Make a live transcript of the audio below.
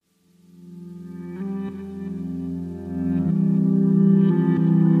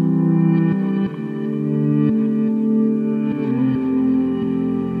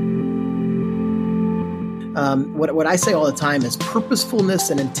what I say all the time is purposefulness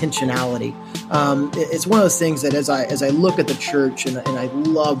and intentionality. It's one of those things that as I look at the church and I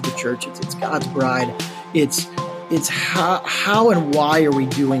love the church, it's God's bride. It's how and why are we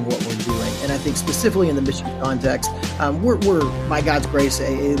doing what we're doing? And I think specifically in the mission context, we're by God's grace,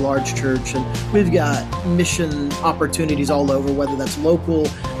 a large church, and we've got mission opportunities all over, whether that's local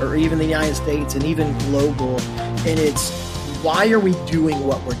or even the United States and even global. And it's why are we doing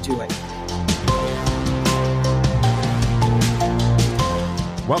what we're doing?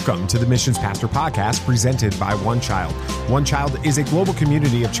 Welcome to the Missions Pastor Podcast presented by One Child. One Child is a global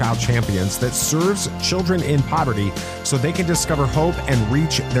community of child champions that serves children in poverty so they can discover hope and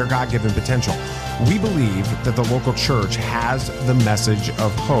reach their God-given potential. We believe that the local church has the message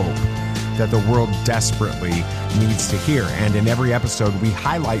of hope that the world desperately needs to hear. And in every episode, we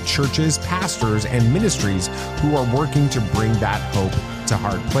highlight churches, pastors, and ministries who are working to bring that hope to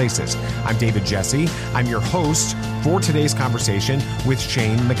hard places. I'm David Jesse. I'm your host for today's conversation with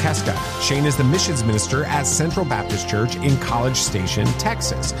Shane McKeska. Shane is the missions minister at Central Baptist Church in College Station,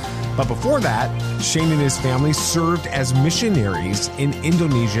 Texas. But before that, Shane and his family served as missionaries in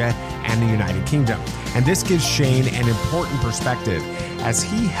Indonesia and the United Kingdom. And this gives Shane an important perspective as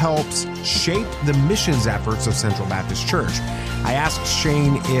he helps shape the missions efforts of Central Baptist Church. I asked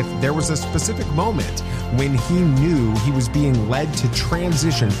Shane if there was a specific moment when he knew he was being led to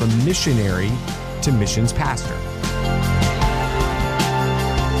transition from missionary to missions pastor.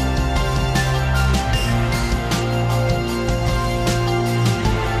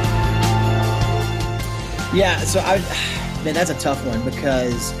 Yeah, so man, that's a tough one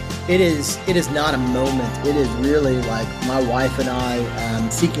because it is not a moment. It is really like my wife and I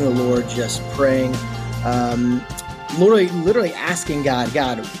seeking the Lord, just praying, literally asking God,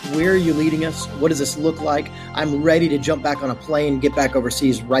 where are you leading us? What does this look like? I'm ready to jump back on a plane, get back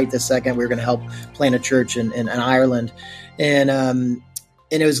overseas right this second. We're going to help plant a church in Ireland. And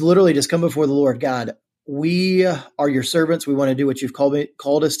it was literally just come before the Lord, God, we are your servants. We want to do what you've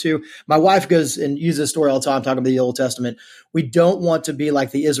called us to. My wife goes and uses this story all the time, talking about the Old Testament. We don't want to be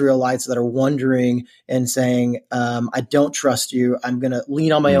like the Israelites that are wondering and saying, I don't trust you. I'm going to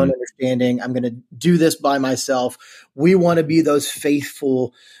lean on my own understanding. I'm going to do this by myself. We want to be those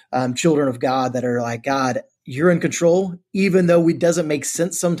faithful children of God that are like, God, you're in control, even though it doesn't make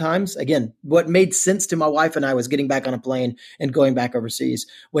sense sometimes. Again, what made sense to my wife and I was getting back on a plane and going back overseas.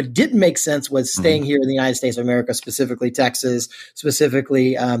 What didn't make sense was staying here in the United States of America, specifically Texas,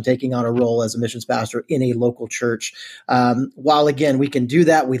 specifically taking on a role as a missions pastor in a local church. While again, we can do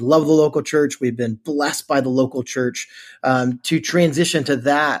that. We love the local church. We've been blessed by the local church. To transition to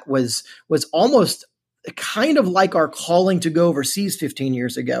that was almost kind of like our calling to go overseas 15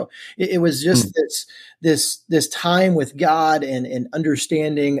 years ago. It was just this time with God and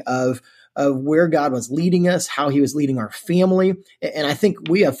understanding of where God was leading us, how he was leading our family. And I think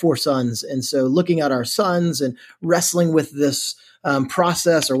we have 4 sons. And so looking at our sons and wrestling with this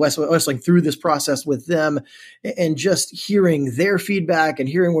process, or wrestling through this process with them, and just hearing their feedback and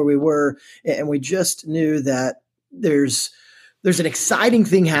hearing where we were. And we just knew that there's an exciting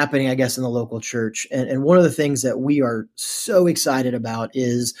thing happening, I guess, in the local church. And one of the things that we are so excited about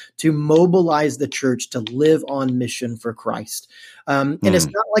is to mobilize the church to live on mission for Christ. And it's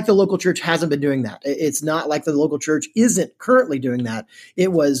not like the local church hasn't been doing that. It's not like the local church isn't currently doing that.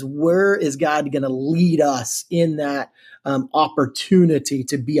 It was, where is God going to lead us in that opportunity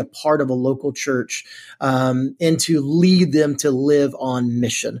to be a part of a local church and to lead them to live on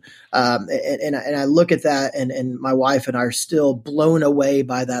mission. And I look at that, and my wife and I are still blown away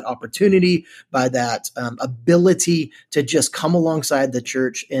by that opportunity, by that ability to just come alongside the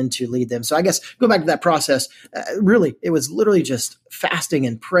church and to lead them. So I guess go back to that process. Really, it was literally just fasting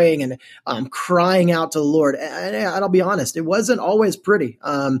and praying and crying out to the Lord. And I'll be honest, it wasn't always pretty.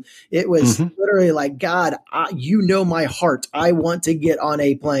 It was literally like, God, you know my heart. I want to get on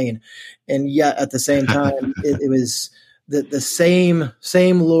a plane. And yet at the same time, it was the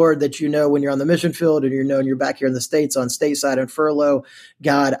same Lord that you know when you're on the mission field, and you're back here in the States on stateside and furlough.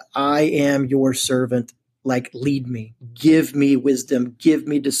 God, I am your servant. Like, lead me, give me wisdom, give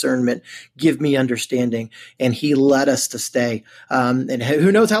me discernment, give me understanding. And he led us to stay. And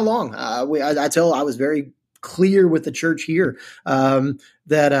who knows how long. I was very clear with the church here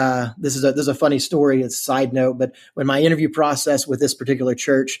that this is a funny story. It's a side note, but when my interview process with this particular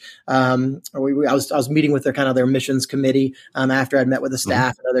church, I was meeting with their missions committee after I'd met with the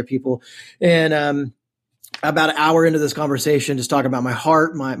staff and other people, and about an hour into this conversation, just talking about my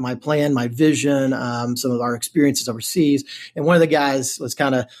heart, my plan, my vision, some of our experiences overseas. And one of the guys was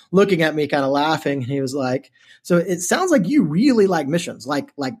kind of looking at me, kind of laughing. And he was like, so it sounds like you really like missions,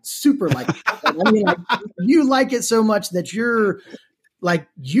 like super, I mean, like you like it so much that you're like,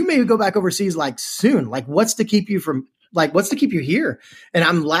 you may go back overseas like soon. Like what's to keep you here? And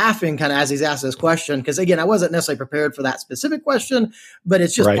I'm laughing kind of as he's asked this question. Because again, I wasn't necessarily prepared for that specific question, but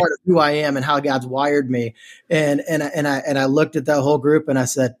it's just Right. part of who I am and how God's wired me. And I looked at that whole group and I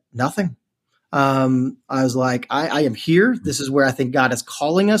said, nothing. I was like, I am here. This is where I think God is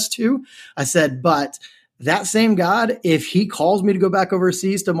calling us to. I said, but that same God, if he calls me to go back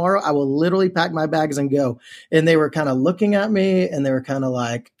overseas tomorrow, I will literally pack my bags and go. And they were kind of looking at me and they were kind of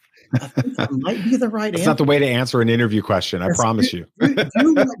like, I think that might be the right answer. It's not the way to answer an interview question. I promise you.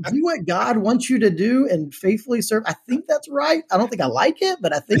 do what God wants you to do and faithfully serve. I think that's right. I don't think I like it,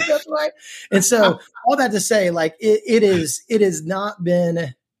 but I think that's right. And so all that to say, like it has not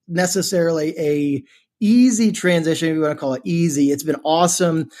been necessarily a easy transition, if you want to call it easy. It's been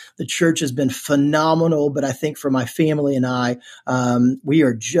awesome. The church has been phenomenal, but I think for my family and I,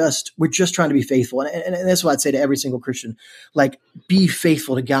 we're just trying to be faithful. And that's what I'd say to every single Christian, like be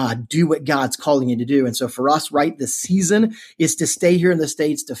faithful to God, do what God's calling you to do. And so for us, right, this season is to stay here in the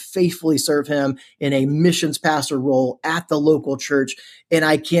States, to faithfully serve him in a missions pastor role at the local church. And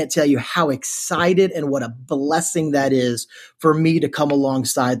I can't tell you how excited and what a blessing that is for me to come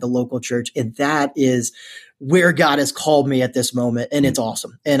alongside the local church. And that is where God has called me at this moment. And it's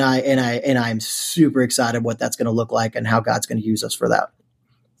awesome. And I'm super excited what that's going to look like and how God's going to use us for that.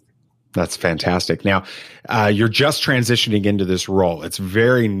 That's fantastic. Now, you're just transitioning into this role. It's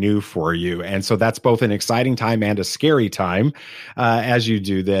very new for you. And so that's both an exciting time and a scary time as you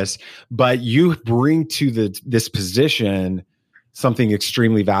do this. But you bring to this position something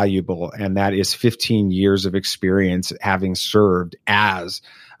extremely valuable, and that is 15 years of experience having served as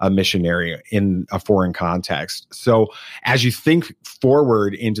a missionary in a foreign context. So as you think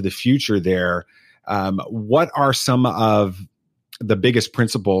forward into the future there, what are some of the biggest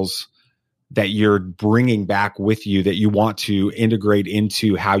principles that you're bringing back with you that you want to integrate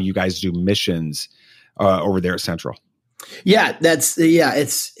into how you guys do missions over there at Central? Yeah,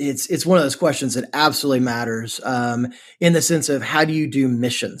 it's one of those questions that absolutely matters in the sense of how do you do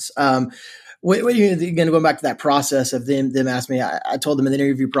missions? Again, going back to that process of them asking me, I told them in the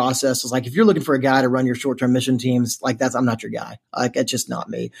interview process, I was like, if you're looking for a guy to run your short-term mission teams, like I'm not your guy. Like, it's just not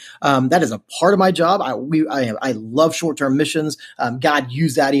me. That is a part of my job. I love short-term missions. God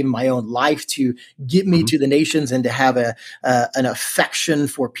used that even in my own life to get me to the nations and to have an affection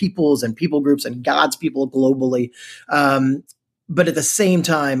for peoples and people groups and God's people globally. But at the same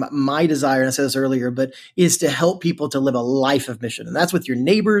time, my desire, and I said this earlier, but is to help people to live a life of mission. And that's with your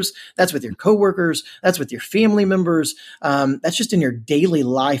neighbors. That's with your coworkers. That's with your family members. That's just in your daily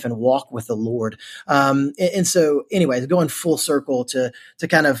life and walk with the Lord. And so anyways, going full circle to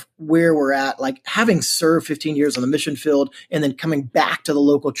kind of where we're at, like having served 15 years on the mission field and then coming back to the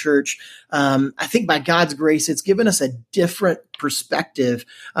local church. I think by God's grace, it's given us a different perspective.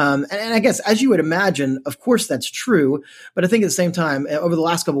 And I guess as you would imagine, of course that's true, but I think at the same time, over the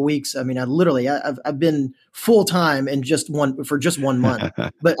last couple of weeks, I mean, I've been full time in just one month,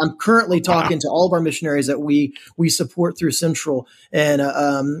 but I'm currently talking to all of our missionaries that we support through Central. And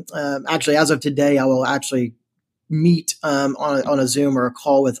actually, as of today, I will actually meet on a Zoom or a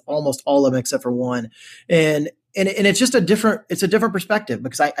call with almost all of them except for one. And it's just it's a different perspective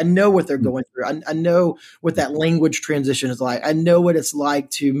because I know what they're going through. I know what that language transition is like. I know what it's like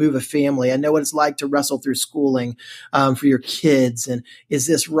to move a family. I know what it's like to wrestle through schooling for your kids. And is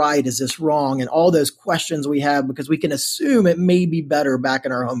this right? Is this wrong? And all those questions we have because we can assume it may be better back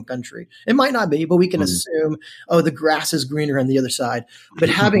in our home country. It might not be, but we can assume, the grass is greener on the other side. But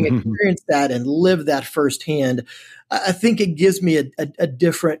having experienced that and lived that firsthand, I think it gives me a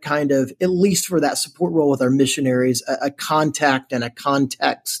different kind of, at least for that support role with our missionaries, a contact and a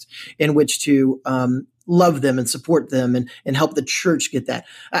context in which to love them and support them and help the church get that.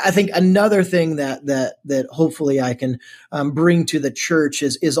 I think another thing that hopefully I can bring to the church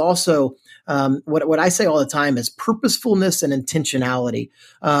is also what I say all the time is purposefulness and intentionality.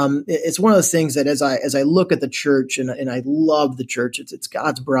 It's one of those things that as I look at the church and I love the church, it's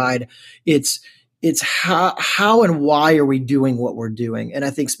God's bride. It's how and why are we doing what we're doing? And I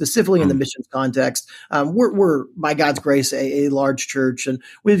think specifically in the missions context, we're by God's grace, a large church, and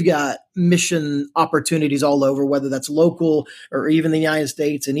we've got mission opportunities all over, whether that's local or even the United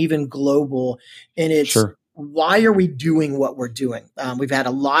States and even global. And it's why are we doing what we're doing? We've had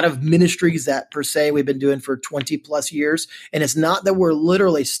a lot of ministries that per se we've been doing for 20 plus years. And it's not that we're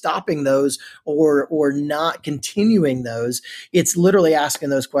literally stopping those or not continuing those. It's literally asking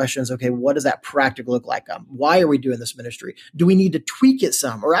those questions. Okay, what does that practically look like? Why are we doing this ministry? Do we need to tweak it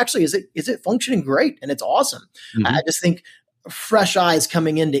some? Or actually, is it functioning great and it's awesome? Mm-hmm. I just think fresh eyes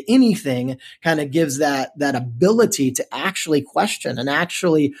coming into anything kind of gives that ability to actually question and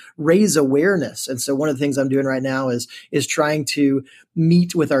actually raise awareness. And so one of the things I'm doing right now is trying to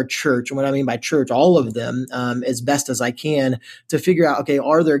meet with our church. And what I mean by church, all of them, as best as I can to figure out, okay,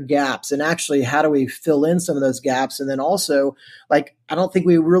 are there gaps? And actually, how do we fill in some of those gaps? And then also, like, I don't think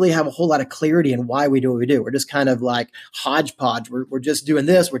we really have a whole lot of clarity in why we do what we do. We're just kind of like hodgepodge. We're just doing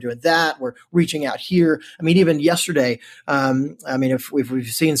this, we're doing that, we're reaching out here. I mean, even yesterday, if we've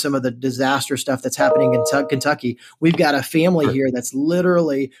seen some of the disaster stuff that's happening in Kentucky, we've got a family here that's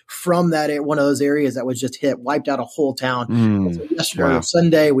literally from that one of those areas that was just wiped out a whole town. So yesterday or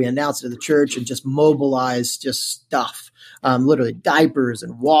Sunday, we announced it to the church and just mobilized just stuff. Literally diapers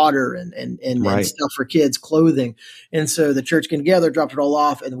and water and stuff for kids, clothing. And so the church came together, dropped it all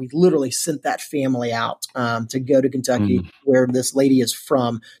off, and we literally sent that family out to go to Kentucky, where this lady is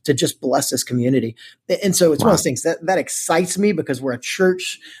from, to just bless this community. And so it's one of those things that excites me because we're a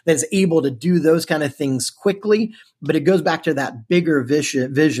church that is able to do those kind of things quickly. But it goes back to that bigger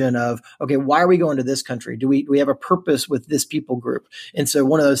vision of, okay, why are we going to this country? Do we have a purpose with this people group? And so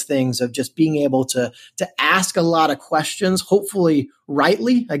one of those things of just being able to ask a lot of questions, hopefully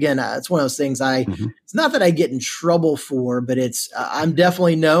rightly. Again, it's one of those things it's not that I get in trouble for, but I'm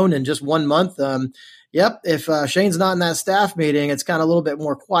definitely known in just 1 month. If Shane's not in that staff meeting, it's kind of a little bit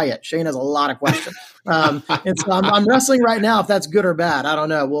more quiet. Shane has a lot of questions. And so I'm wrestling right now if that's good or bad. I don't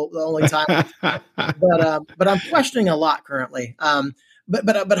know. Well, the only time, but I'm questioning a lot currently.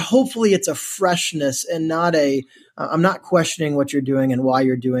 But hopefully it's a freshness and not I'm not questioning what you're doing and why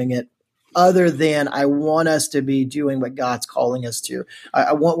you're doing it. Other than I want us to be doing what God's calling us to.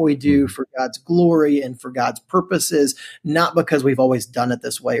 I want what we do for God's glory and for God's purposes, not because we've always done it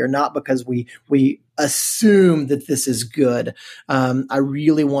this way or not because we assume that this is good. I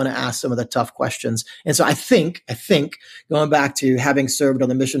really want to ask some of the tough questions. And so I think going back to having served on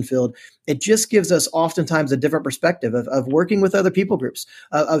the mission field, it just gives us oftentimes a different perspective of working with other people groups,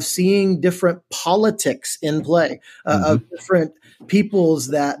 of seeing different politics in play, of different peoples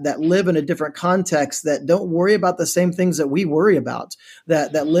that live in a different context that don't worry about the same things that we worry about,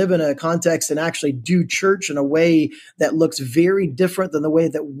 that live in a context and actually do church in a way that looks very different than the way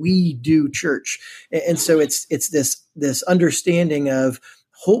that we do church. And so it's this understanding of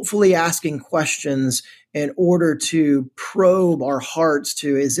hopefully asking questions in order to probe our hearts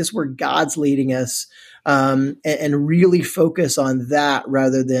to, is this where God's leading us? And really focus on that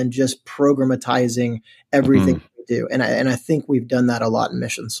rather than just programmatizing everything we do. And I think we've done that a lot in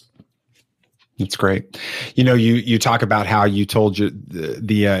missions. That's great. You talk about how you told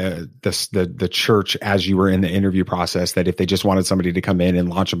the church as you were in the interview process that if they just wanted somebody to come in and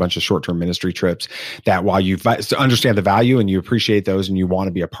launch a bunch of short-term ministry trips, that while you understand the value and you appreciate those and you want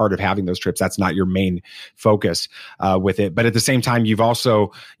to be a part of having those trips, that's not your main focus with it. But at the same time, you've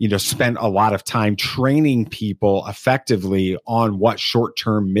also spent a lot of time training people effectively on what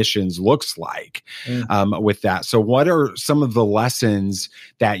short-term missions looks like with that. So what are some of the lessons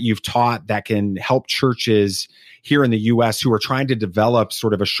that you've taught that can help churches here in the U.S. who are trying to develop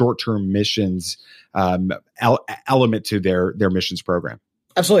sort of a short-term missions element to their missions program?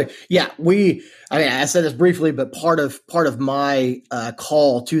 Absolutely. Yeah. I said this briefly, but part of my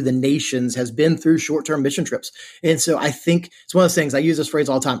call to the nations has been through short-term mission trips. And so I think it's one of those things, I use this phrase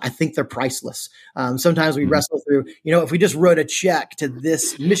all the time. I think they're priceless. Sometimes we wrestle through, if we just wrote a check to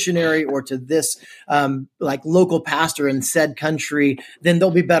this missionary or to this local pastor in said country, then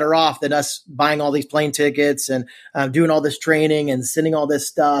they'll be better off than us buying all these plane tickets and doing all this training and sending all this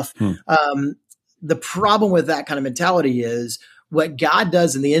stuff. The problem with that kind of mentality is what God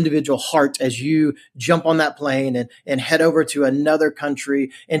does in the individual heart as you jump on that plane and head over to another country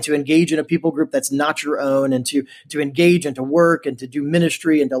and to engage in a people group that's not your own and to engage and to work and to do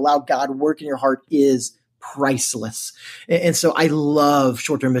ministry and to allow God to work in your heart is priceless. And so I love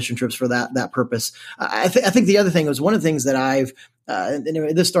short-term mission trips for that purpose. I think the other thing was one of the things that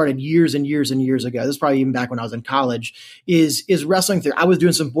anyway, this started years and years and years ago. This is probably even back when I was in college, is wrestling through. I was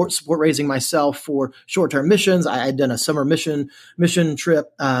doing some support raising myself for short-term missions. I had done a summer mission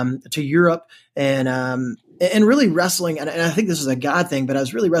trip to Europe and really wrestling. And I think this is a God thing, but I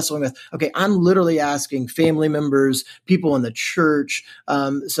was really wrestling with, okay, I'm literally asking family members, people in the church,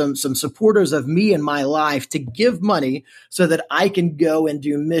 some supporters of me in my life to give money so that I can go and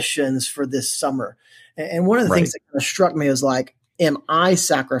do missions for this summer. And one of the things that kind of struck me is like, am I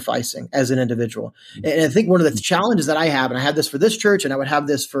sacrificing as an individual? And I think one of the challenges that I have, and I had this for this church, and I had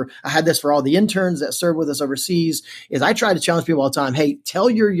this for all the interns that serve with us overseas, is I try to challenge people all the time. Hey,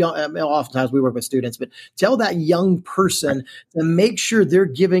 tell your young, oftentimes we work with students, but tell that young person to make sure they're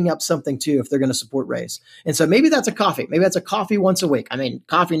giving up something too, if they're going to support Raise. And so maybe that's a coffee. Maybe that's a coffee once a week. I mean,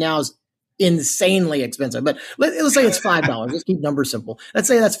 coffee now is insanely expensive, but let's say it's $5. Let's keep numbers simple. Let's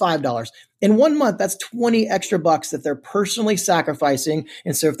say that's $5. In 1 month, that's 20 extra bucks that they're personally sacrificing.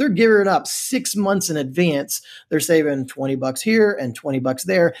 And so if they're giving up 6 months in advance, they're saving 20 bucks here and 20 bucks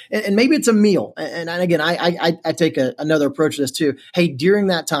there. And maybe it's a meal. And again, I take another approach to this too. Hey, during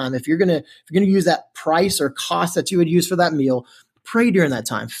that time, if you're going to use that price or cost that you would use for that meal, pray during that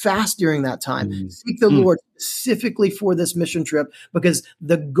time, fast during that time, seek the Lord specifically for this mission trip, because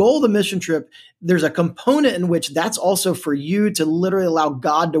the goal of the mission trip, there's a component in which that's also for you to literally allow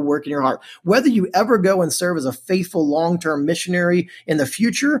God to work in your heart. Whether you ever go and serve as a faithful long-term missionary in the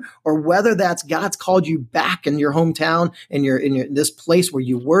future, or whether that's God's called you back in your hometown and you're in this place where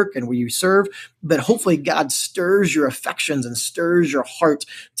you work and where you serve, but hopefully God stirs your affections and stirs your heart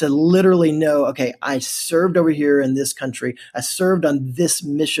to literally know, okay, I served over here in this country. I served on this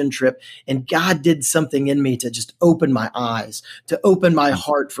mission trip, and God did something in me to just open my eyes, to open my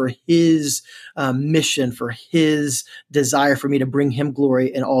heart for his mission, for his desire for me to bring him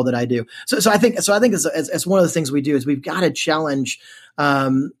glory in all that I do. So I think it's one of the things we do is we've got to challenge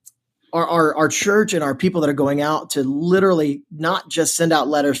our church and our people that are going out to literally not just send out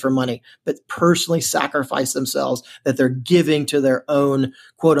letters for money, but personally sacrifice themselves, that they're giving to their own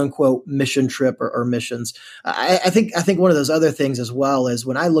quote unquote mission trip or missions. I think one of those other things as well is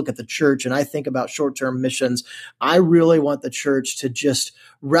when I look at the church and I think about short-term missions, I really want the church to just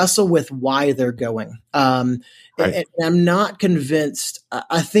wrestle with why they're going. And I'm not convinced.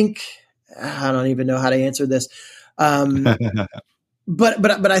 I think, I don't even know how to answer this.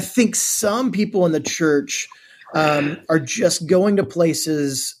 But I think some people in the church are just going to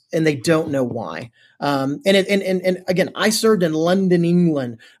places and they don't know why. And again, I served in London,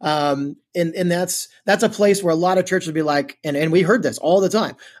 England, and that's a place where a lot of churches would be like, and we heard this all the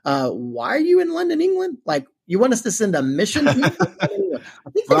time. Why are you in London, England? Like, you want us to send a mission team? I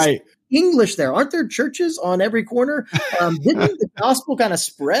think right. English there. Aren't there churches on every corner? Didn't the gospel kind of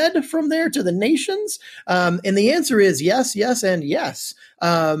spread from there to the nations? And the answer is yes, yes, and yes.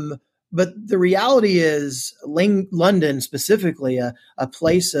 But the reality is London specifically, a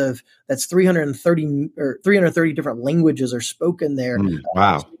place that's 330 different languages are spoken there.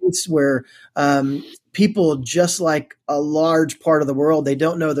 Wow. It's where people, just like a large part of the world, they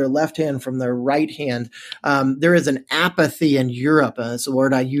don't know their left hand from their right hand. There is an apathy in Europe. It's a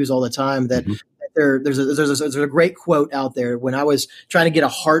word I use all the time that there's a great quote out there. When I was trying to get a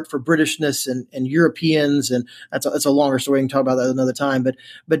heart for Britishness and Europeans, and that's a longer story. We can talk about that another time.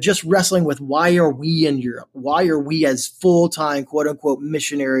 But just wrestling with, why are we in Europe? Why are we as full-time quote unquote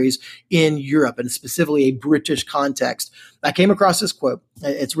missionaries in Europe, and specifically a British context? I came across this quote.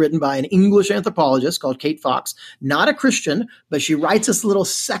 It's written by an English anthropologist called Kate Fox, not a Christian, but she writes this little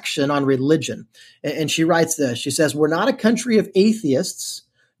section on religion. And she writes this. She says, "We're not a country of atheists,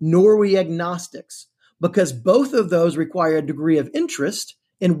 nor are we agnostics, because both of those require a degree of interest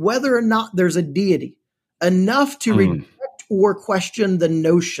in whether or not there's a deity, enough to reject or question the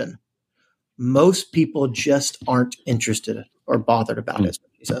notion. Most people just aren't interested or bothered about it,"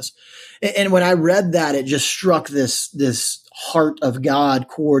 he says. And when I read that, it just struck this heart of God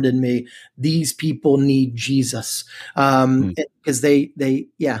chord in me. These people need Jesus. Because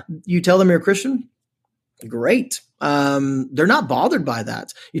you tell them you're a Christian? Great. They're not bothered by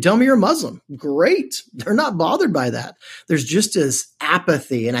that. You tell me you're a Muslim. Great. They're not bothered by that. There's just this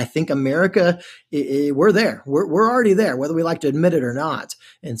apathy. And I think America, we're there. We're already there, whether we like to admit it or not.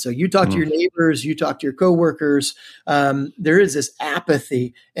 And so you talk to your neighbors, you talk to your coworkers. There is this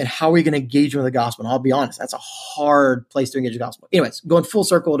apathy, and how are we going to engage with the gospel? And I'll be honest, that's a hard place to engage the gospel. Anyways, going full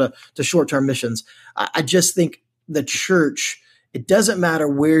circle to short-term missions. I just think the church, it doesn't matter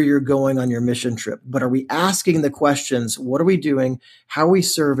where you're going on your mission trip, but are we asking the questions? What are we doing? How are we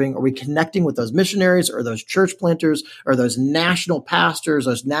serving? Are we connecting with those missionaries or those church planters or those national pastors,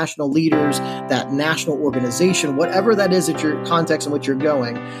 those national leaders, that national organization, whatever that is at your context in which you're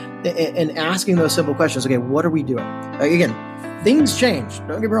going, and asking those simple questions. Okay, what are we doing? Again, things change.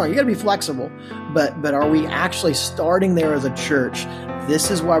 Don't get me wrong. You got to be flexible, but are we actually starting there as a church?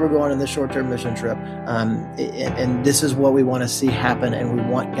 This is why we're going on this short-term mission trip. And this is what we want to see happen. And we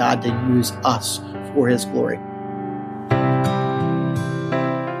want God to use us for his glory.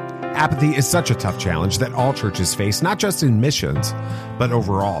 Apathy is such a tough challenge that all churches face, not just in missions, but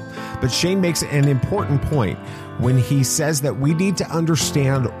overall. But Shane makes an important point when he says that we need to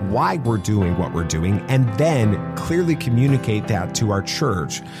understand why we're doing what we're doing and then clearly communicate that to our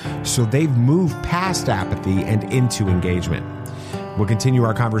church so they've moved past apathy and into engagement. We'll continue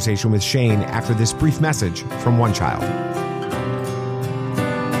our conversation with Shane after this brief message from One Child.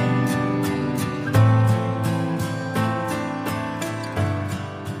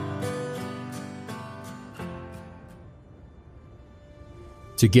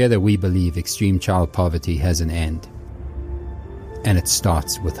 Together, we believe extreme child poverty has an end, and it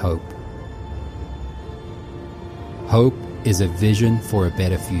starts with hope. Hope is a vision for a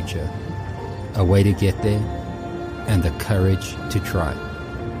better future, a way to get there, and the courage to try.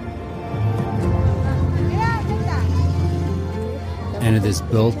 And it is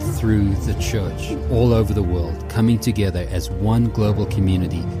built through the church all over the world, coming together as one global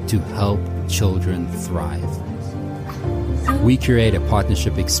community to help children thrive. We create a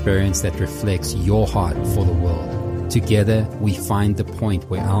partnership experience that reflects your heart for the world. Together, we find the point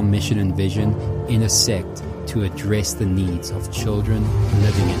where our mission and vision intersect to address the needs of children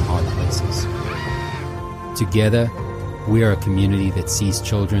living in hard places. Together, we are a community that sees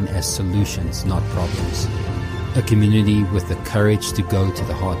children as solutions, not problems. A community with the courage to go to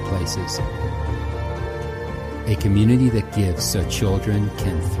the hard places. A community that gives so children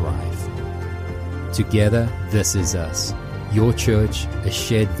can thrive. Together, this is us. Your church, a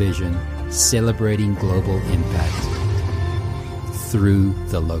shared vision, celebrating global impact through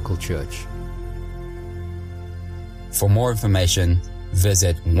the local church. For more information,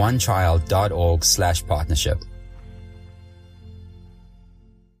 visit onechild.org/partnership.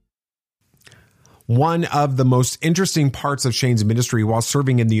 One of the most interesting parts of Shane's ministry while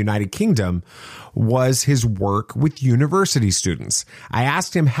serving in the United Kingdom was his work with university students. I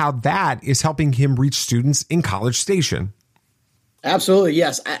asked him how that is helping him reach students in College Station. Absolutely,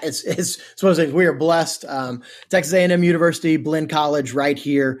 yes. It's one of those things. We are blessed. Texas A&M University, Blinn College, right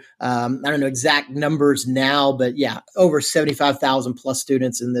here. I don't know exact numbers now, but yeah, over 75,000 plus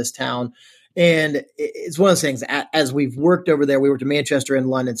students in this town. And it's one of those things. As we've worked over there, we worked in Manchester and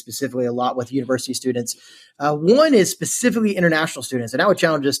London specifically a lot with university students. One is specifically international students, and I would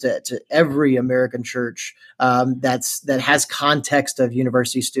challenge this to every American church that has context of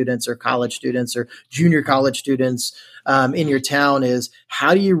university students or college students or junior college students in your town is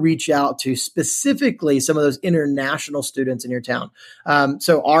how do you reach out to specifically some of those international students in your town?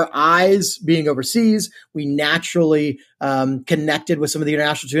 So our eyes being overseas, we naturally connected with some of the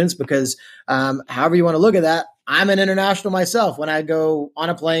international students because however you want to look at that, I'm an international myself when I go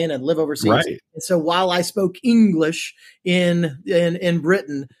on a plane and live overseas. Right. And so while I spoke English in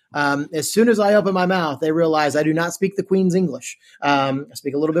Britain, as soon as I open my mouth, they realize I do not speak the Queen's English. I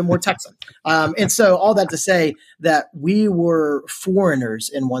speak a little bit more Texan. And so all that to say that we were foreigners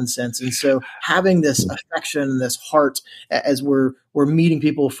in one sense. And so having this affection, this heart as we're meeting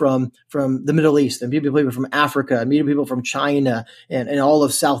people from the Middle East and meeting people from Africa, and meeting people from China and all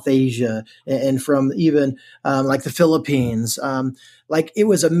of South Asia and from even like the Philippines. Like it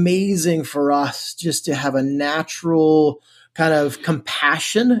was amazing for us just to have a natural kind of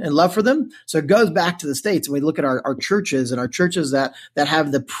compassion and love for them. So it goes back to the States and we look at our churches and our churches that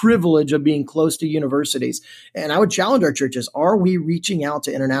have the privilege of being close to universities. And I would challenge our churches, are we reaching out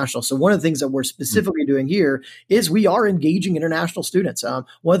to international? So one of the things that we're specifically doing here is we are engaging international students.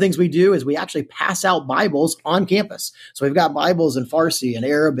 One of the things we do is we actually pass out Bibles on campus. So we've got Bibles in Farsi and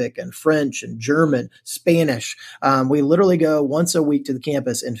Arabic and French and German, Spanish. We literally go once a week to the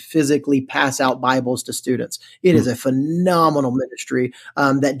campus and physically pass out Bibles to students. It is a phenomenal ministry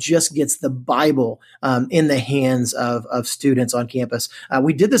that just gets the Bible in the hands of students on campus.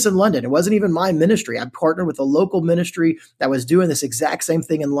 We did this in London. It wasn't even my ministry. I partnered with a local ministry that was doing this exact same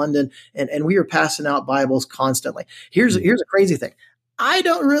thing in London, and we were passing out Bibles constantly. Here's a crazy thing. I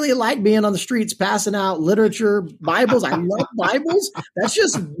don't really like being on the streets passing out literature, Bibles. I love Bibles. That's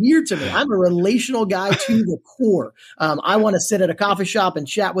just weird to me. I'm a relational guy to the core. I want to sit at a coffee shop and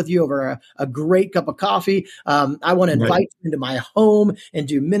chat with you over a great cup of coffee. I want to invite you into my home and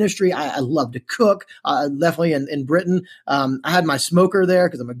do ministry. I love to cook. Definitely in Britain. I had my smoker there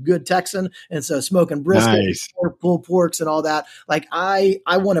because I'm a good Texan. And so smoking brisket, Nice. pulled porks and all that. Like I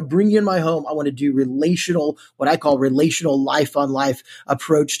want to bring you in my home. I want to do what I call relational life on life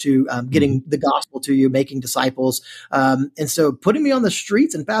approach to getting the gospel to you, making disciples. And so putting me on the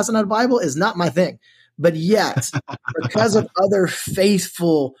streets and passing out a Bible is not my thing. But yet, because of other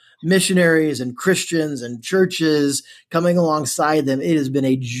faithful missionaries and Christians and churches coming alongside them, it has been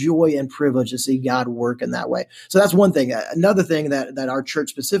a joy and privilege to see God work in that way. So that's one thing. Another thing that our church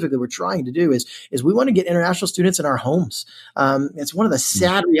specifically we're trying to do is we want to get international students in our homes. It's one of the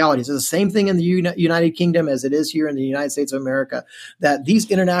sad realities. It's the same thing in the United Kingdom as it is here in the United States of America, that these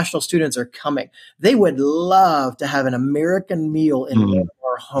international students are coming. They would love to have an American meal in one of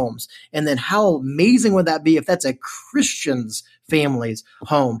our homes. And then how amazing would that be if that's a Christian's family's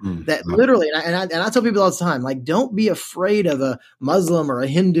home that literally, and I tell people all the time, like, don't be afraid of a Muslim or a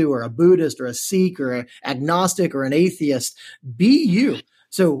Hindu or a Buddhist or a Sikh or an agnostic or an atheist. Be you.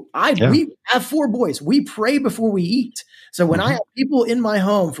 So we have 4 boys. We pray before we eat. So when I have people in my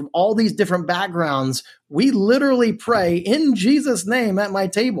home from all these different backgrounds, we literally pray in Jesus' name at my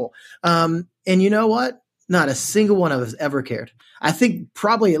table. And you know what? Not a single one of us ever cared. I think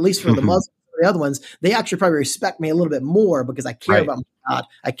probably, at least for the Muslims, the other ones, they actually probably respect me a little bit more because I care about my God.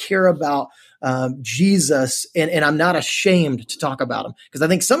 I care about Jesus, and I'm not ashamed to talk about him, because I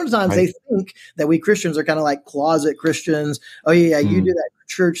think sometimes they think that we Christians are kind of like closet Christians. Oh yeah, you do that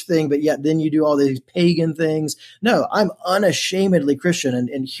church thing, but yet then you do all these pagan things. No, I'm unashamedly Christian,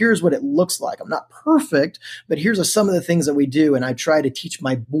 and here's what it looks like. I'm not perfect, but here's some of the things that we do, and I try to teach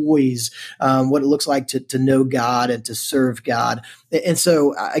my boys what it looks like to know God and to serve God. And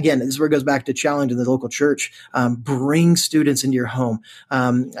so again, this is where it goes back to challenging the local church. Bring students into your home.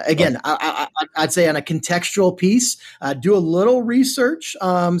 Again, I'd say on a contextual piece, do a little research.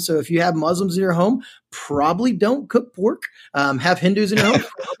 So if you have Muslims in your home, probably don't cook pork. Have Hindus in your home,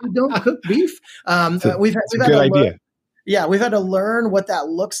 probably don't cook beef. We've had a good idea. Yeah, we've had to learn what that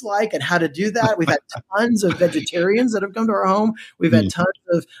looks like and how to do that. We've had tons of vegetarians that have come to our home. We've had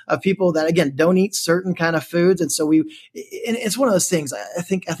tons of people that, again, don't eat certain kind of foods. And so and it's one of those things. I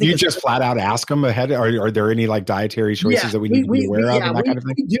think you just flat out ask them ahead. Are there any like dietary choices that we need to be aware of and that kind of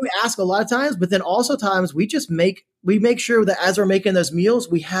thing? We do ask a lot of times, but then also times we make sure that as we're making those meals,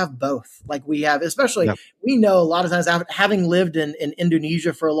 we have both. Like we have, especially we know a lot of times, having lived in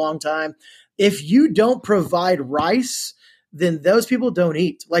Indonesia for a long time, if you don't provide rice, then those people don't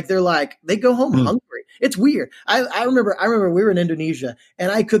eat. Like they go home hungry. It's weird. I remember we were in Indonesia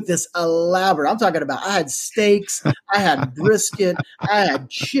and I cooked this elaborate. I'm talking about, I had steaks, I had brisket, I had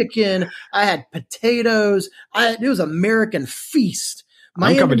chicken, I had potatoes. It was American feast.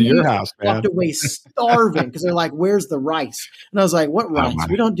 I'm coming to your house, man. Walked away starving because they're like, "Where's the rice?" And I was like, "What rice?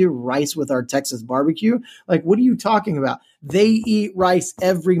 We don't do rice with our Texas barbecue. Like, what are you talking about?" They eat rice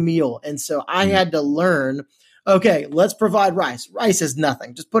every meal, and so I had to learn. Okay, let's provide rice. Rice is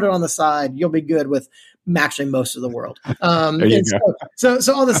nothing. Just put it on the side. You'll be good with actually most of the world. So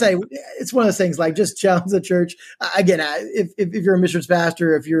all to say, it's one of those things, like, just challenge the church. Again, if you're a missions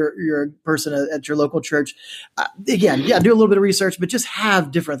pastor, if you're a person at your local church, do a little bit of research, but just have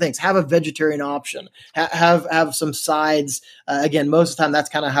different things. Have a vegetarian option. Have some sides. Again, most of the time, that's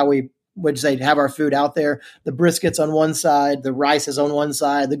kind of how we would say to have our food out there. The brisket's on one side, the rice is on one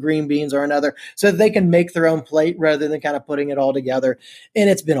side, the green beans are another, so that they can make their own plate rather than kind of putting it all together. And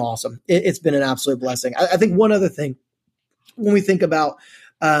it's been awesome. It's been an absolute blessing. I think one other thing, when we think about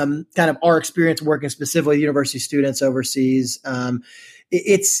kind of our experience working specifically with university students overseas,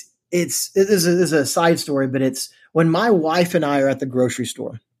 this is a side story, but it's when my wife and I are at the grocery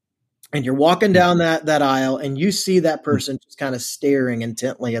store, and you're walking down that aisle and you see that person just kind of staring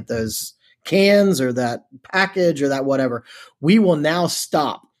intently at those cans or that package or that whatever, we will now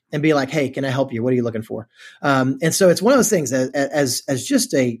stop and be like, "Hey, can I help you? What are you looking for?" And so it's one of those things as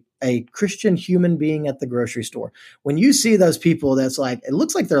just a Christian human being at the grocery store. When you see those people, that's like, it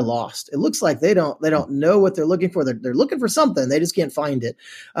looks like they're lost. It looks like they don't know what they're looking for. They're looking for something. They just can't find it.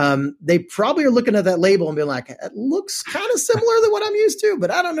 They probably are looking at that label and being like, "It looks kind of similar to what I'm used to,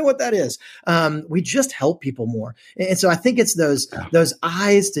 but I don't know what that is." We just help people more. And so I think it's those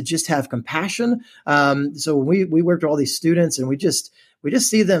eyes to just have compassion. So when we worked with all these students, and we just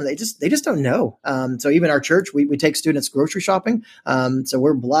see them. They just don't know. So even our church, we take students grocery shopping. So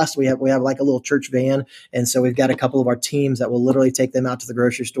we're blessed. We have like a little church van. And so we've got a couple of our teams that will literally take them out to the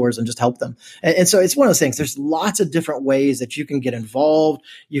grocery stores and just help them. And so it's one of those things. There's lots of different ways that you can get involved.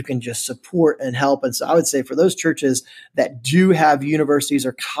 You can just support and help. And so I would say for those churches that do have universities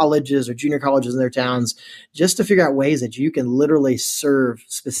or colleges or junior colleges in their towns, just to figure out ways that you can literally serve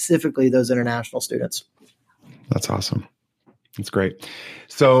specifically those international students. That's awesome. That's great.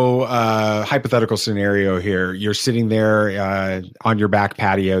 So hypothetical scenario here. You're sitting there on your back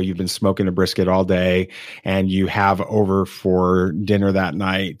patio. You've been smoking a brisket all day, and you have over for dinner that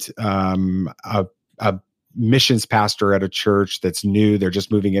night a missions pastor at a church that's new. They're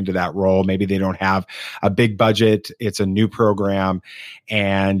just moving into that role. Maybe they don't have a big budget. It's a new program.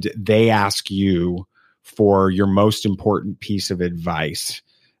 And they ask you for your most important piece of advice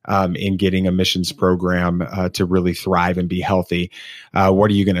in getting a missions program to really thrive and be healthy.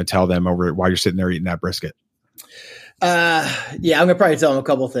 What are you going to tell them while you're sitting there eating that brisket? I'm going to probably tell them a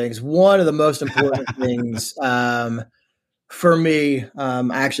couple of things. One of the most important things for me, I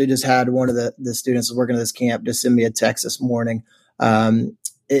actually just had one of the students working at this camp just send me a text this morning.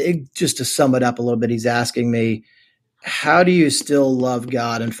 Just to sum it up a little bit, he's asking me, how do you still love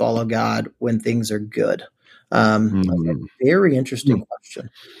God and follow God when things are good? A very interesting question.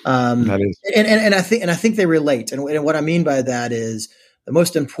 That is. And I think they relate. And what I mean by that is the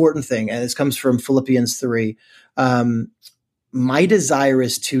most important thing, and this comes from Philippians 3, my desire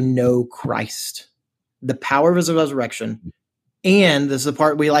is to know Christ, the power of his resurrection. And this is the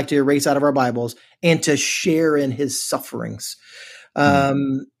part we like to erase out of our Bibles, and to share in his sufferings.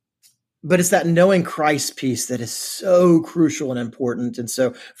 But it's that knowing Christ piece that is so crucial and important. And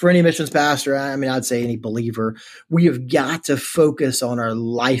so for any missions pastor, I'd say any believer, we have got to focus on our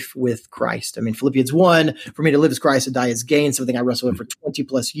life with Christ. Philippians 1, for me to live as Christ and die as gain, something I wrestled with for 20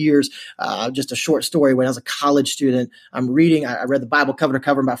 plus years. Just a short story. When I was a college student, I read the Bible cover to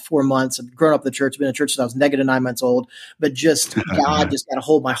cover in about 4 months. I've grown up in the church, been in church since I was negative 9 months old, but just God just got to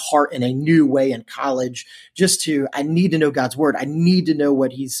hold my heart in a new way in college. I need to know God's word. I need to know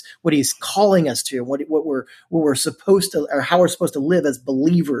what he's calling us to, and what we're supposed to, or how we're supposed to live as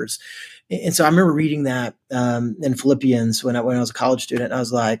believers. And so I remember reading that in Philippians when I was a college student. And I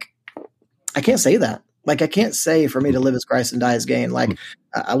was like, I can't say that. Like, I can't say for me to live as Christ and die as gain. Like,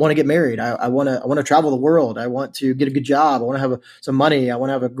 I want to get married. I want to travel the world. I want to get a good job. I want to have some money. I want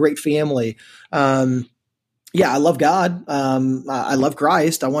to have a great family. I love God. I love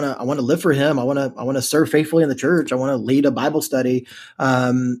Christ. I want to live for him. I want to serve faithfully in the church. I want to lead a Bible study,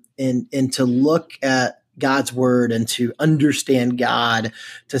 and to look at God's word and to understand God,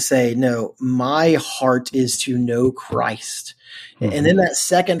 to say, no, my heart is to know Christ. Mm-hmm. And then that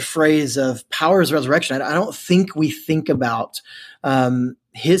second phrase of power is resurrection. I don't think we think about,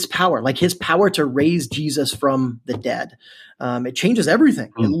 his power, like his power to raise Jesus from the dead. It changes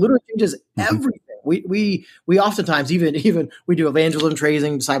everything. It literally changes everything. We oftentimes even we do evangelism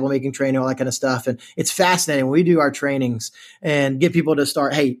training, disciple making training, all that kind of stuff, and it's fascinating when we do our trainings and get people to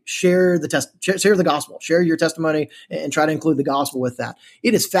start, hey, share the gospel, share your testimony, and try to include the gospel with that.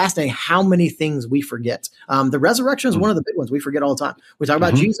 It is fascinating how many things we forget. The resurrection is one of the big ones we forget all the time. We talk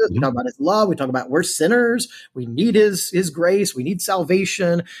about Jesus, we talk about his love, we talk about we're sinners, we need his grace, we need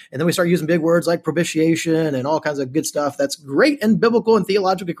salvation, and then we start using big words like propitiation and all kinds of good stuff. That's great and biblical and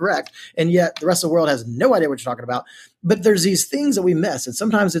theologically correct, and yet the rest of the world has no idea what you're talking about. But there's these things that we miss, and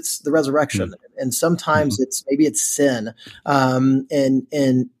sometimes it's the resurrection, and sometimes it's sin, and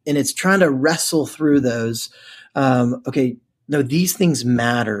it's trying to wrestle through those. No, these things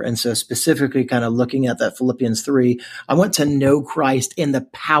matter. And so specifically kind of looking at that Philippians 3, I want to know Christ in the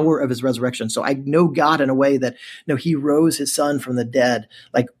power of his resurrection. So I know God in a way that, he rose his son from the dead.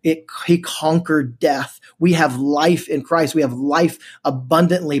 Like he conquered death. We have life in Christ. We have life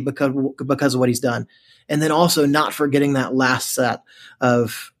abundantly because of what he's done. And then also not forgetting that last set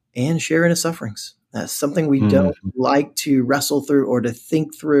of, and sharing his sufferings. That's something we don't like to wrestle through or to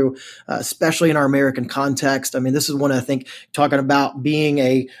think through, especially in our American context. This is one, I think, talking about being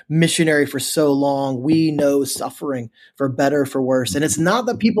a missionary for so long, we know suffering, for better, for worse. And it's not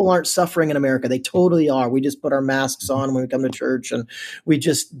that people aren't suffering in America. They totally are. We just put our masks on when we come to church, and we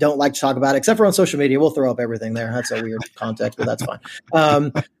just don't like to talk about it, except for on social media. We'll throw up everything there. That's a weird context, but that's fine.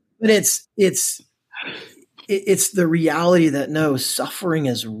 But it's the reality that no, suffering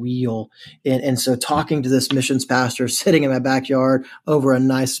is real. And so talking to this missions pastor sitting in my backyard over a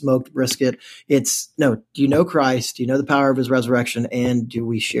nice smoked brisket, it's no, do you know Christ? Do you know the power of his resurrection? And do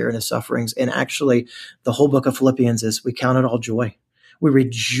we share in his sufferings? And actually the whole book of Philippians is we count it all joy. We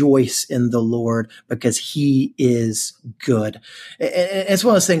rejoice in the Lord because he is good. And it's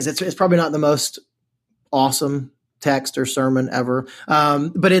one of those things. It's probably not the most awesome text or sermon ever.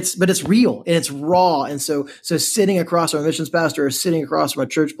 But it's real and it's raw. And so sitting across from a missions pastor, or sitting across from a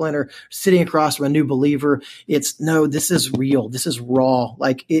church planter, sitting across from a new believer, this is real. This is raw.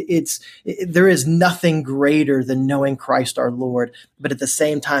 Like there is nothing greater than knowing Christ our Lord. But at the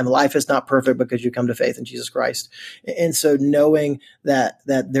same time, life is not perfect because you come to faith in Jesus Christ. And so knowing that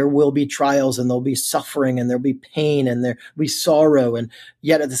there will be trials and there'll be suffering and there'll be pain and there'll be sorrow. And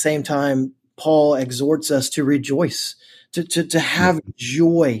yet at the same time, Paul exhorts us to rejoice, to have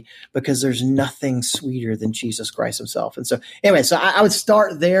joy, because there's nothing sweeter than Jesus Christ himself. And so anyway, so I would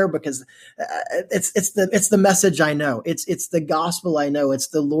start there, because it's the message I know. It's the gospel I know. It's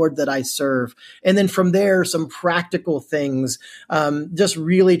the Lord that I serve. And then from there, some practical things, just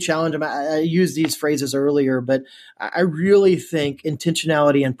really challenge them. I used these phrases earlier, but I really think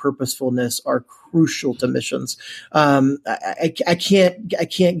intentionality and purposefulness are crucial to missions. I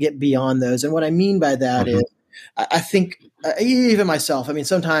can't get beyond those. And what I mean by that is, I think even myself, I mean,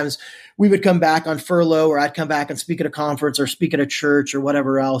 sometimes we would come back on furlough, or I'd come back and speak at a conference or speak at a church or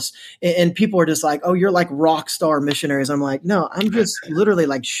whatever else. And people are just like, oh, you're like rock star missionaries. I'm like, no, I'm just literally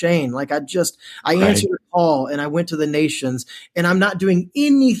like Shane. Like I answered a call and I went to the nations, and I'm not doing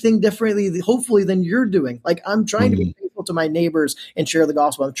anything differently, hopefully, than you're doing. Like I'm trying to be faithful to my neighbors and share the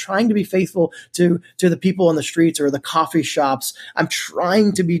gospel. I'm trying to be faithful to the people on the streets or the coffee shops. I'm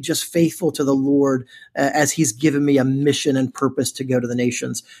trying to be just faithful to the Lord as he's given me a mission and purpose to go to the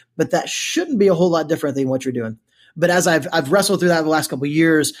nations. But that shouldn't be a whole lot different than what you're doing. But as I've wrestled through that the last couple of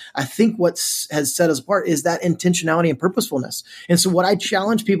years, I think what has set us apart is that intentionality and purposefulness. And so what I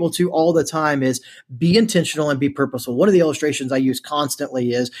challenge people to all the time is be intentional and be purposeful. One of the illustrations I use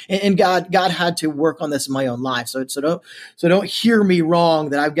constantly is, and God had to work on this in my own life. So don't hear me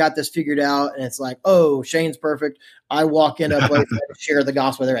wrong that I've got this figured out and it's like, oh, Shane's perfect. I walk in a place and share the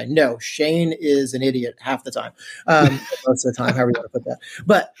gospel there. No, Shane is an idiot half the time, most of the time, however you want to put that.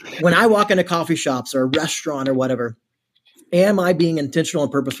 But when I walk into coffee shops or a restaurant or whatever, am I being intentional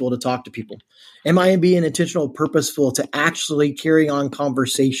and purposeful to talk to people? Am I being intentional and purposeful to actually carry on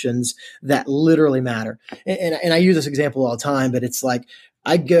conversations that literally matter? And I use this example all the time, but it's like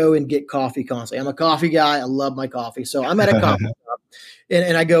I go and get coffee constantly. I'm a coffee guy. I love my coffee. So I'm at a coffee shop.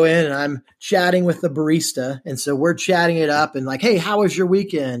 And I go in and I'm chatting with the barista. And so we're chatting it up and like, hey, how was your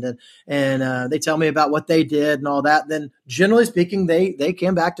weekend? And they tell me about what they did and all that. Then generally speaking, they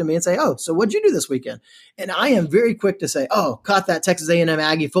came back to me and say, oh, so what'd you do this weekend? And I am very quick to say, oh, caught that Texas A&M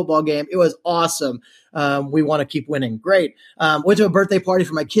Aggie football game. It was awesome. We want to keep winning. Great. Went to a birthday party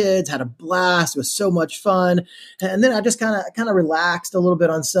for my kids, had a blast. It was so much fun. And then I just kind of relaxed a little bit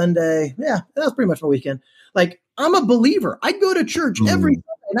on Sunday. Yeah, that was pretty much my weekend. Like, I'm a believer. I go to church every Sunday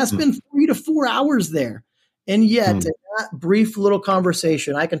and I spend 3 to 4 hours there. And yet in that brief little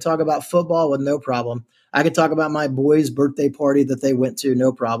conversation, I can talk about football with no problem. I can talk about my boys' birthday party that they went to,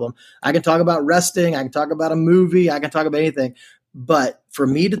 no problem. I can talk about resting. I can talk about a movie. I can talk about anything. But for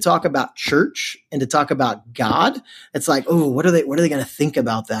me to talk about church and to talk about God, it's like, oh, what are they going to think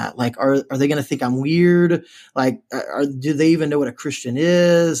about that? Like, are they going to think I'm weird? Like, do they even know what a Christian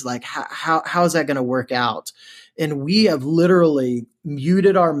is? Like, how is that going to work out? And we have literally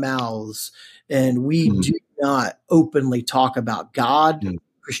muted our mouths and we do not openly talk about God,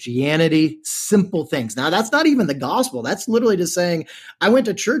 Christianity, simple things. Now, that's not even the gospel. That's literally just saying, I went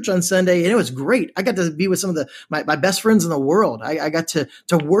to church on Sunday and it was great. I got to be with some of my best friends in the world. I got to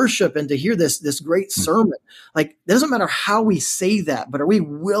worship and to hear this great sermon. Like, it doesn't matter how we say that, but are we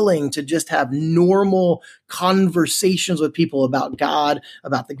willing to just have normal conversations with people about God,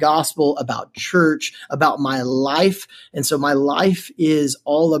 about the gospel, about church, about my life? And so my life is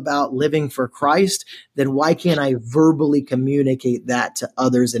all about living for Christ. Then why can't I verbally communicate that to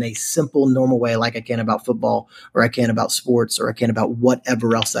others in a simple, normal way, like I can about football, or I can about sports, or I can about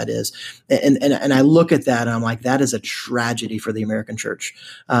whatever else that is? And I look at that and I'm like, that is a tragedy for the American church.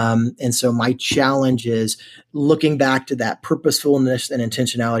 And so my challenge is, looking back to that purposefulness and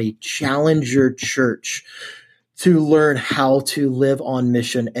intentionality, challenge your church to learn how to live on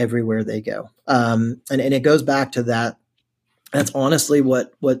mission everywhere they go. And it goes back to that. That's honestly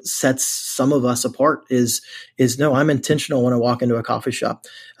what sets some of us apart is no, I'm intentional when I walk into a coffee shop.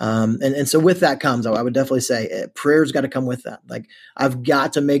 And so with that comes, I would definitely say prayer's got to come with that. Like, I've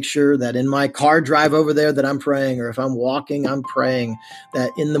got to make sure that in my car drive over there that I'm praying, or if I'm walking, I'm praying,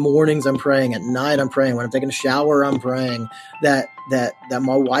 that in the mornings I'm praying, at night I'm praying, when I'm taking a shower, I'm praying, that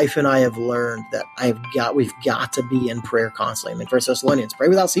my wife and I have learned that we've got to be in prayer constantly. I mean, 1 Thessalonians, pray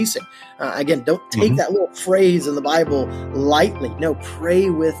without ceasing. Again, don't take that little phrase in the Bible lightly. No, pray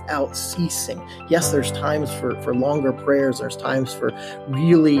without ceasing. Yes, there's times for longer prayers. There's times for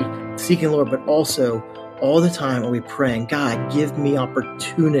really seeking the Lord, but also all the time are we praying, God, give me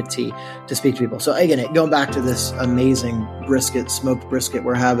opportunity to speak to people. So again, going back to this amazing smoked brisket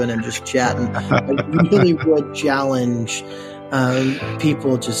we're having and just chatting, I really would challenge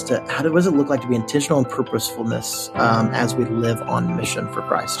people just to, what does it look like to be intentional and purposefulness as we live on mission for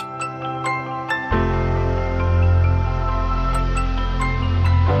Christ?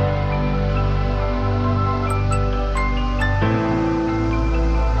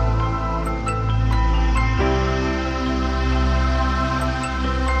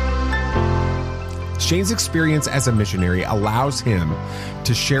 Shane's experience as a missionary allows him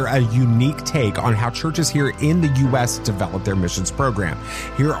to share a unique take on how churches here in the U.S. develop their missions program.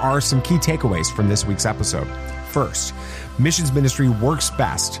 Here are some key takeaways from this week's episode. First, missions ministry works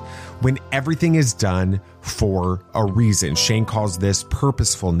best when everything is done for a reason. Shane calls this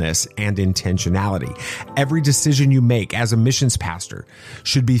purposefulness and intentionality. Every decision you make as a missions pastor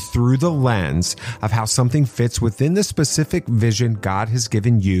should be through the lens of how something fits within the specific vision God has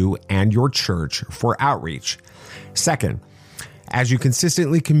given you and your church for outreach. Second, as you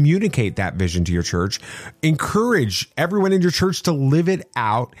consistently communicate that vision to your church, encourage everyone in your church to live it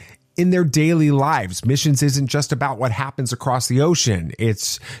out in their daily lives. Missions isn't just about what happens across the ocean.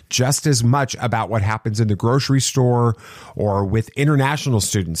 It's just as much about what happens in the grocery store or with international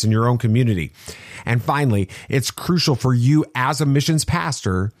students in your own community. And finally, it's crucial for you as a missions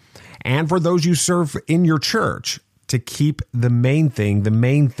pastor and for those you serve in your church to keep the main thing.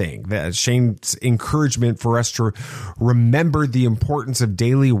 That Shane's encouragement for us to remember the importance of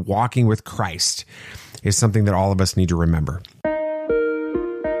daily walking with Christ is something that all of us need to remember.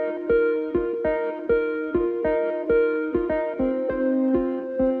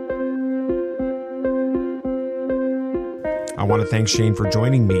 I want to thank Shane for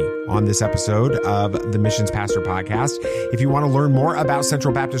joining me on this episode of the Missions Pastor Podcast. If you want to learn more about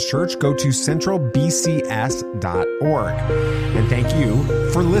Central Baptist Church, go to centralbcs.org. And thank you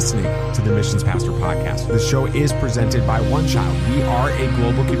for listening to the Missions Pastor Podcast. This show is presented by One Child. We are a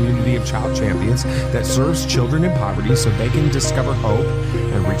global community of child champions that serves children in poverty so they can discover hope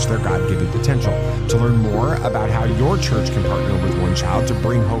and reach their God-given potential. To learn more about how your church can partner with One Child to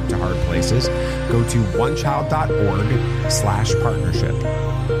bring hope to hard places, go to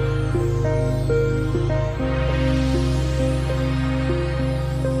onechild.org/partnership.